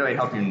 That can really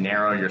help you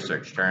narrow your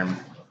search terms,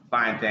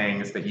 find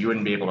things that you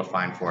wouldn't be able to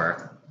find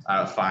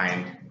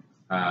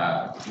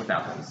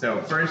without them.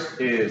 So first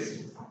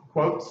is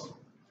quotes.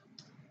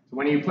 So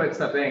when you put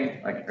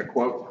something like a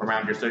quote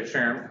around your search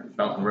term,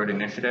 Belt and Road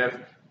Initiative,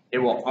 it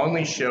will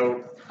only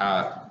show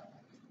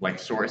like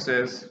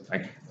sources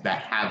like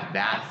that have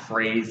that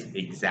phrase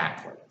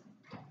exactly,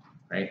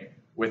 right?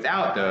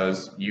 Without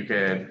those, you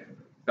could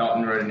Belt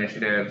and Road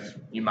Initiative,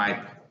 you might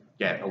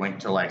get a link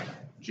to like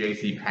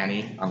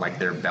JCPenney on like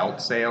their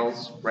belt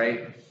sales,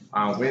 right?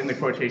 Within the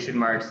quotation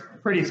marks,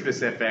 pretty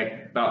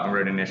specific, Belt and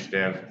Road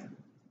Initiative,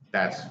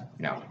 that's,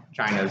 you know,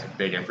 China's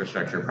big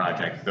infrastructure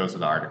project. Those are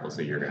the articles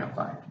that you're going to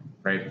find,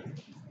 right?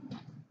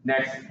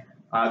 Next,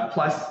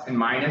 plus and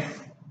minus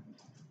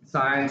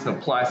signs. So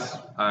plus,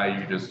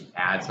 you just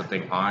add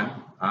something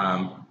on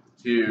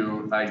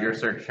to your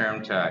search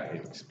term to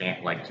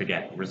expand, like to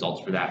get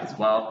results for that as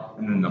well.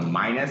 And then the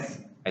minus,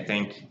 I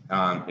think,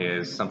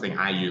 is something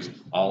I use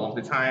all of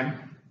the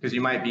time, because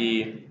you might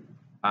be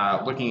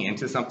looking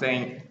into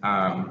something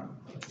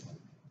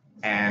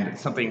and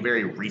something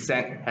very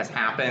recent has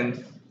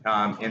happened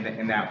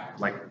in that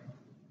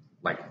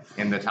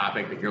in the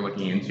topic that you're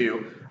looking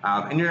into,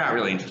 and you're not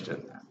really interested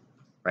in that,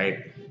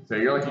 right? So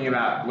you're looking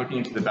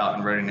into the Belt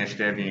and Road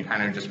Initiative, and you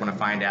kind of just want to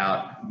find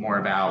out more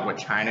about what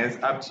China's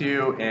up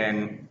to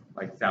in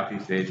like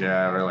Southeast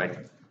Asia or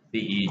like the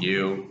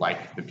EU,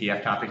 like the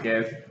PF topic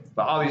is.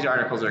 But all these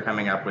articles are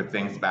coming up with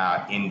things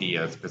about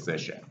India's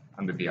position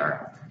on the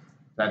BRL.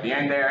 So at the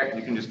end there,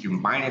 you can just do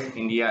minus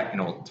India, and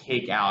it will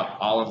take out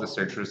all of the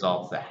search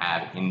results that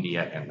have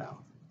India in them.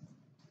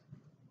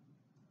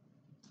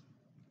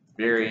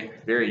 Very,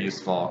 very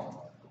useful.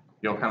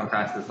 You'll come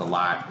across this a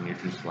lot when you're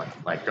just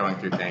like going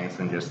through things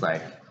and just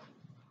like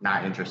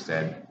not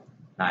interested.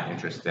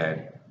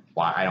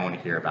 Why? I don't want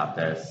to hear about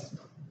this.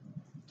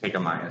 Take a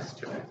minus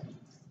to it.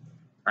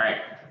 All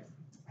right,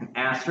 an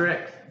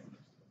asterisk.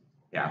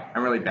 Yeah,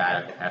 I'm really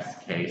bad at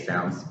the SK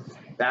sounds.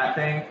 That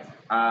thing.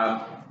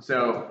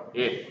 So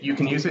you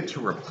can use it to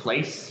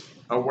replace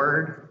a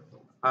word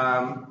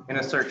in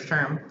a search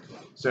term.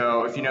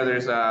 So if you know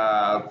there's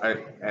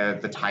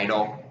the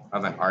title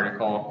of an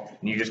article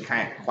and you just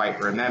can't quite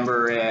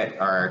remember it,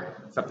 or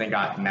something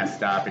got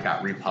messed up, it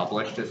got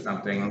republished as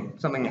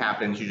something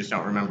happens, you just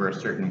don't remember a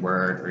certain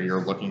word, or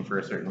you're looking for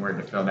a certain word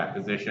to fill that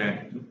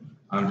position,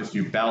 just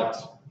do belt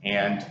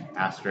and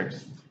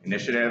asterisk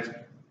initiative,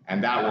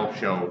 and that will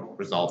show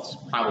results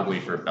probably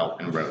for Belt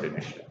and Road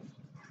Initiative.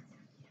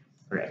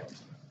 Okay.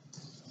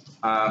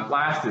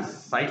 Last is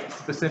site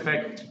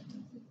specific.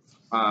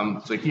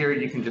 So here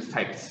you can just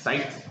type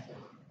site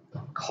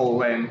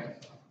colon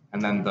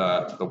and then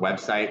the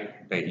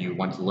website that you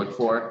want to look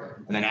for,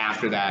 and then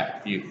after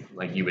that you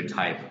would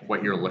type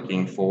what you're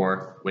looking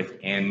for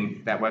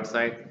within that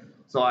website.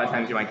 So a lot of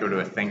times you might go to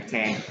a think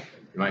tank,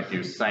 you might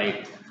do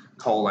site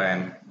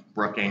colon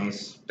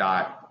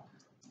brookings.org,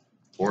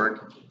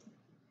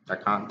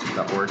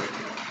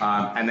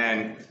 and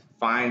then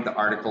find the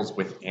articles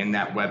within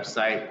that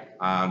website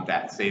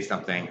that say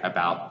something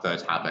about the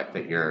topic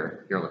that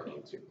you're looking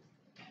into.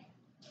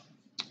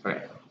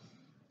 Okay.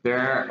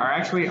 There are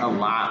actually a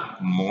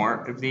lot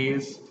more of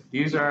these.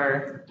 These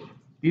are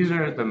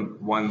the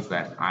ones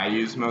that I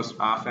use most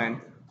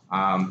often.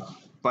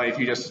 But if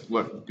you just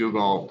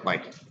Google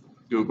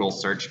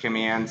search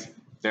commands,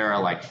 there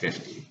are like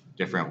 50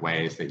 different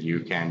ways that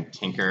you can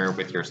tinker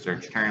with your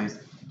search terms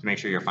to make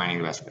sure you're finding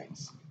the best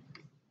things.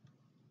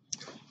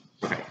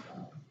 Okay.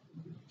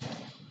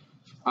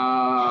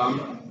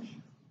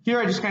 Here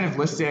I just kind of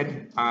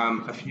listed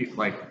a few,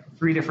 like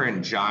 3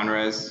 different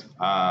genres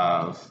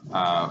of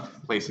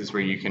places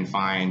where you can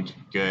find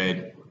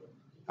good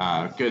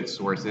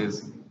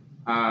sources.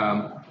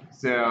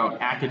 So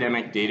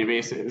academic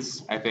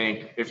databases, I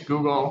think if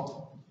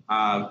Google,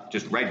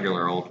 just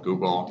regular old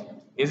Google,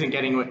 isn't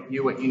getting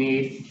you what you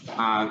need,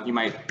 you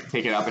might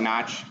take it up a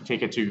notch,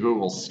 take it to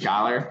Google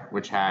Scholar,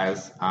 which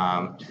has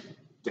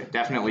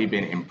definitely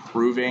been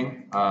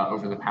improving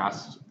over the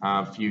past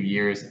few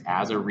years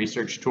as a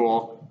research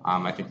tool.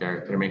 I think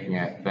they're making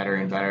it better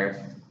and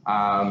better.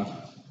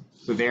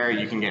 So there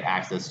you can get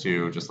access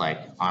to just like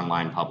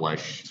online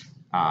published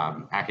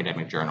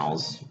academic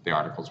journals, the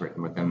articles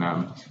written within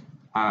them.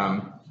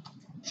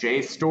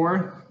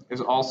 JSTOR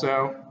is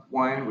also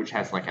one which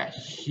has like a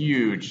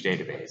huge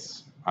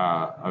database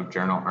of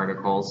journal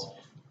articles.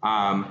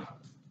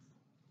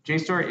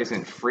 JSTOR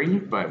isn't free,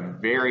 but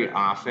very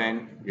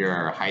often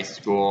your high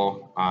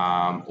school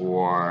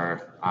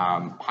or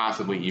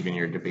possibly even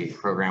your debate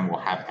program will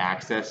have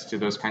access to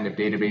those kind of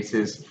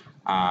databases.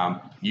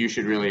 You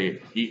should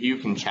really, you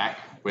can check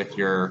with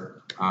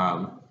your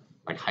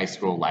like high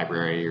school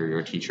library or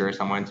your teacher or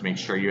someone to make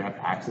sure you have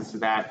access to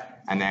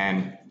that. And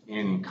then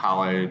in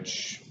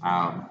college,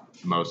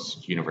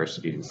 most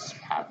universities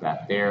have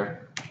that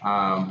there.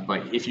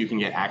 But if you can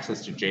get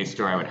access to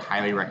JSTOR, I would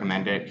highly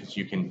recommend it, because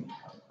you can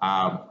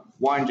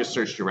one, just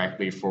search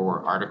directly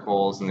for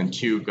articles, and then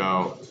two,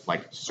 go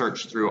like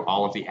search through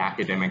all of the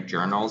academic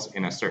journals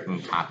in a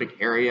certain topic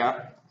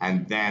area,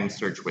 and then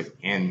search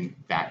within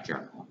that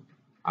journal.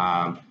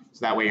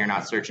 So that way you're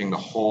not searching the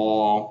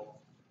whole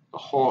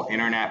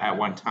internet at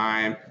one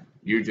time.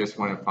 You just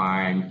want to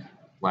find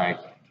like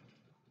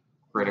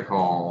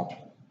critical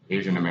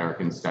Asian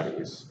American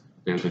studies.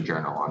 There's a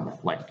journal on,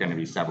 like going to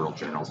be several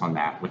journals on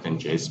that within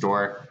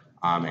JSTOR,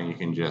 and you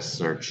can just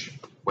search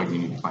what you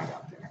need to find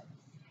out there.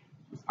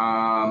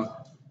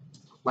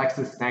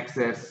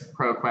 LexisNexis,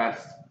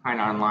 ProQuest, Kind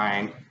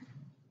Online,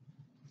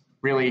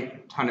 really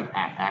ton of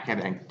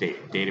academic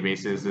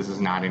databases. This is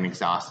not an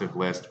exhaustive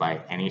list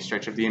by any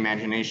stretch of the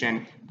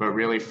imagination, but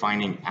really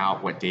finding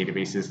out what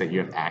databases that you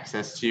have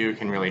access to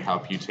can really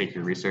help you take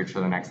your research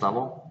to the next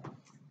level.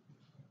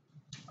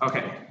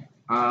 Okay,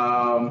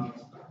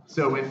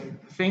 so with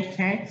think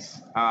tanks,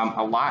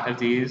 a lot of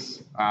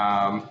these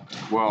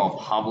will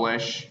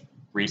publish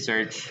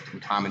research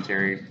and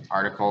commentary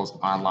articles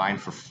online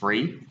for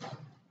free,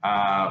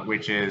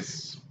 which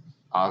is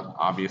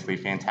obviously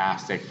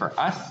fantastic for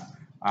us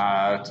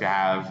to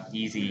have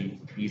easy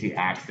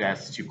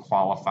access to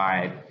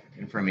qualified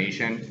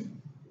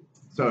information.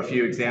 So a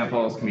few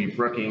examples can be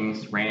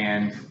Brookings,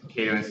 RAND,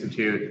 Cato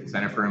Institute,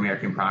 Center for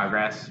American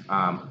Progress,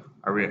 have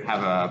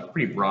a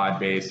pretty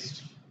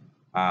broad-based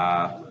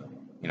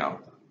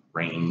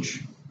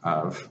range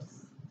of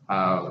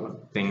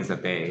things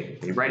that they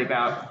write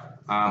about.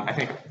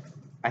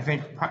 I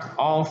think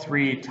all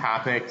three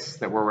topics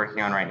that we're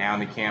working on right now in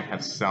the camp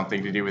have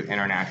something to do with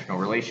international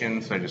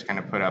relations, so I just kind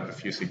of put up a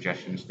few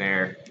suggestions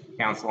there.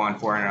 Council on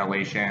Foreign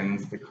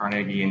Relations, the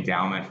Carnegie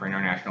Endowment for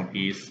International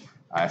Peace,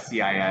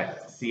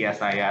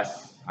 CSIS,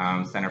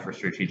 Center for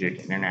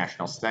Strategic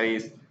International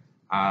Studies,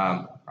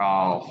 are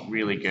all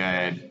really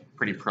good,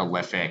 pretty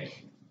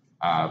prolific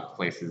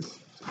places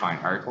to find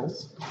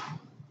articles.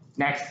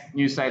 Next,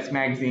 news sites,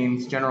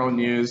 magazines, general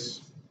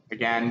news,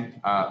 again,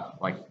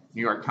 like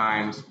New York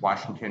Times,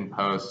 Washington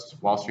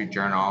Post, Wall Street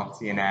Journal,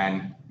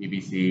 CNN,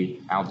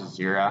 BBC, Al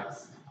Jazeera.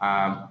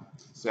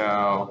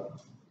 So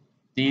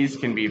these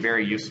can be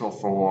very useful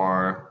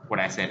for what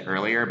I said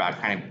earlier about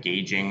kind of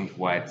gauging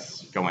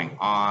what's going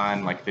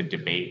on, like the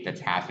debate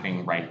that's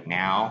happening right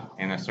now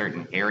in a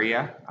certain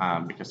area,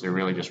 because they're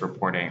really just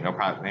reporting,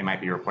 they might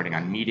be reporting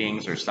on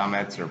meetings or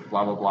summits or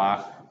blah, blah,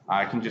 blah.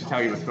 I can just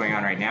tell you what's going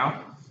on right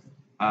now.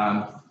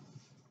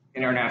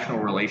 International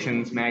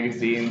relations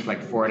magazines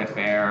like Foreign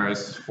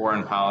Affairs,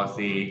 Foreign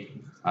Policy,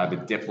 The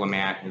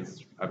Diplomat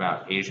is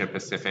about Asia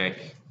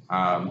Pacific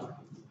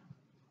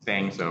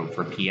things, so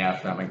for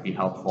PF that might be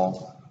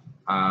helpful.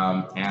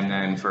 And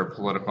then for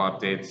political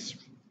updates,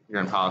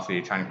 you're in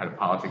policy, trying to cut a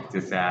politics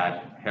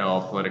disad,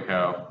 Hill,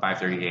 Politico,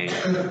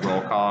 538,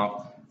 Roll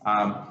Call.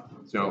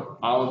 So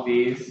all of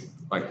these,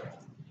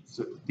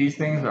 these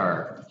things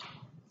are,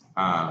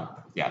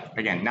 yeah,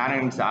 again, not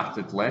an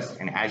exhaustive list,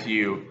 and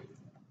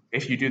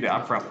if you do the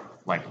upfront,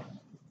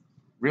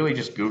 really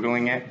just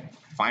Googling it,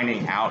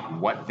 finding out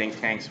what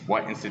think tanks,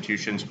 what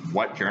institutions,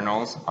 what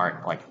journals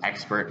are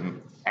expert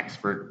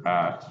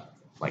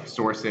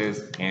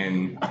sources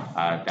in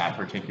that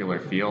particular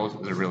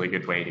field is a really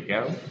good way to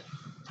go.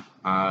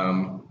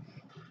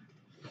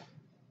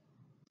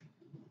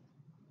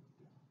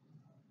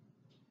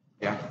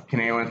 Yeah, can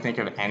anyone think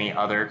of any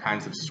other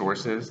kinds of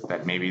sources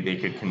that maybe they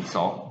could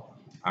consult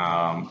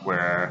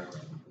where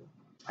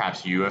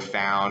perhaps you have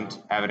found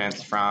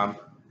evidence from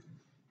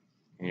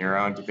in your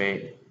own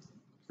debate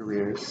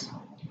careers?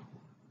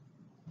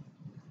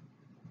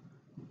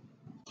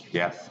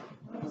 Yes.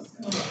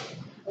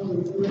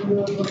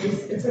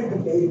 It's like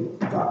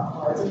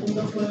debate.cards. I think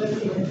that's what it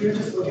is. If you're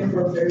just looking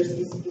for a very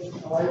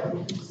specific card, you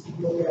can just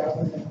look it up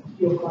and then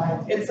you'll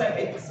find. It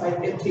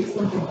takes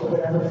something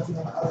over evidence and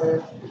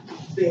other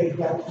big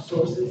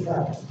sources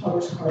that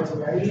publish cards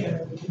already,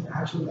 and then you can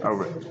actually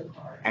signature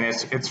card. And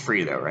it's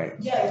free though, right?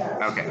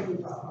 Yeah. Okay.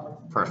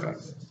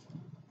 Perfect.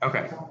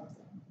 Okay.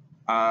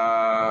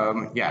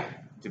 Yeah.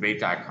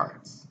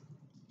 Debate.cards.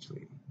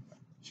 Actually,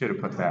 should have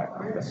put that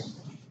on there.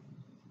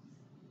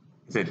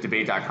 Is it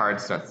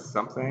debate.cards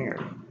something, or?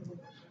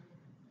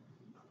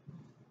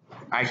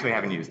 I actually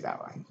haven't used that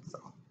one, so.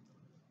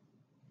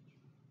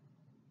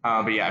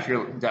 But yeah,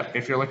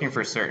 if you're looking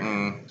for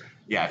certain,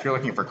 if you're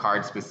looking for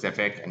card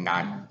specific and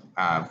not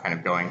kind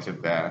of going to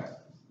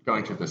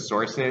the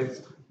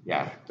sources,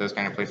 yeah, those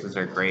kind of places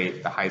are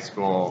great. The high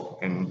school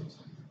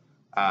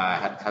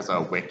has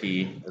a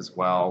wiki as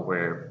well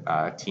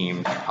where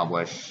teams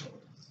publish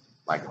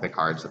the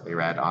cards that they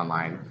read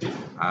online.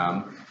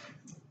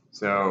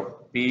 So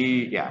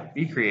be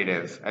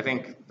creative. I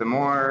think the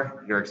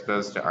more you're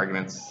exposed to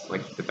arguments,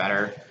 the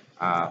better.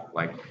 The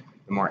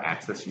more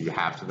access you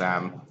have to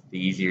them, the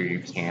easier you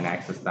can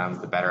access them,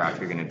 the better off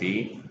you're going to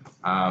be.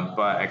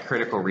 But a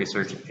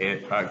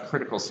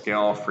critical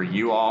skill for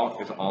you all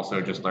is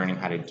also just learning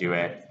how to do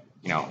it,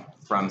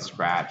 from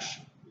scratch.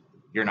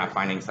 You're not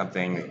finding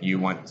something that you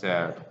want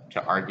to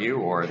argue,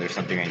 or there's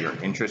something that you're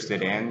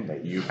interested in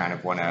that you kind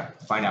of want to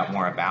find out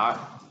more about.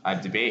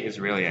 debate is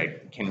really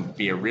can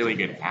be a really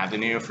good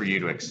avenue for you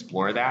to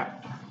explore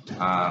that.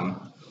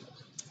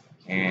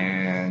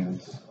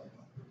 And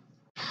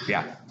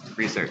yeah,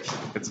 research,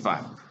 it's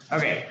fun.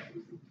 Okay,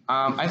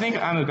 I think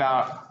I'm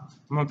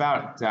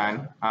about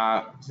done.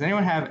 Does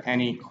anyone have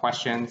any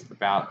questions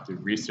about the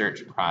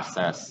research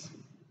process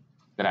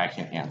that I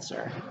can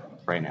answer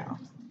right now?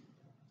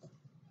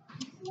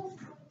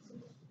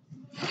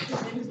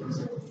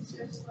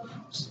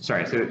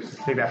 Sorry, so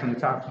take that from the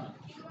top.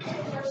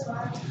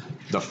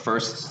 The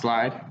first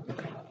slide.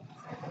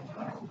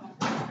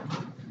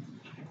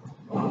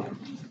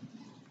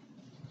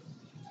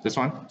 This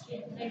one?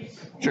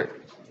 Sure.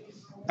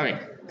 Okay,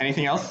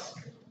 anything else?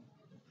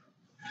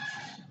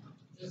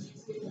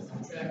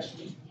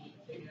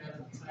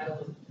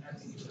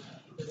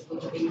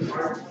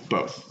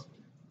 Both.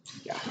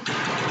 Yeah.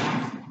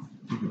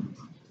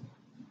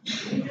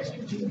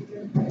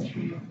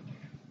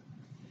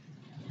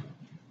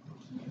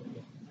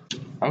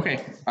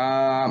 Okay.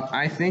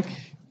 I think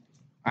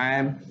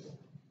yeah,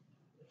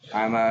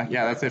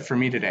 that's it for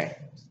me today.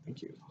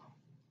 Thank you.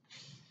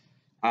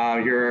 How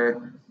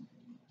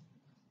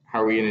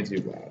are we gonna do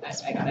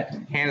that? I got it.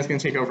 Hannah's gonna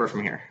take over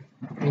from here.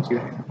 Thank you.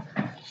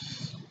 All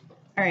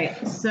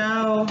right,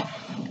 so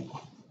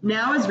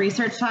now is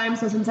research time.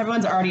 So since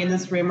everyone's already in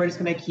this room, we're just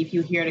gonna keep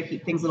you here to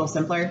keep things a little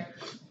simpler.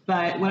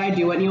 But what I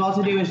do want you all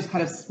to do is just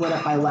kind of split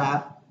up by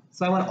lab.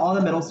 So I want all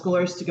the middle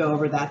schoolers to go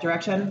over that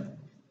direction.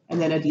 And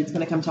then Adit's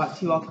gonna come talk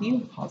to you all. Can you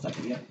pause that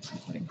video?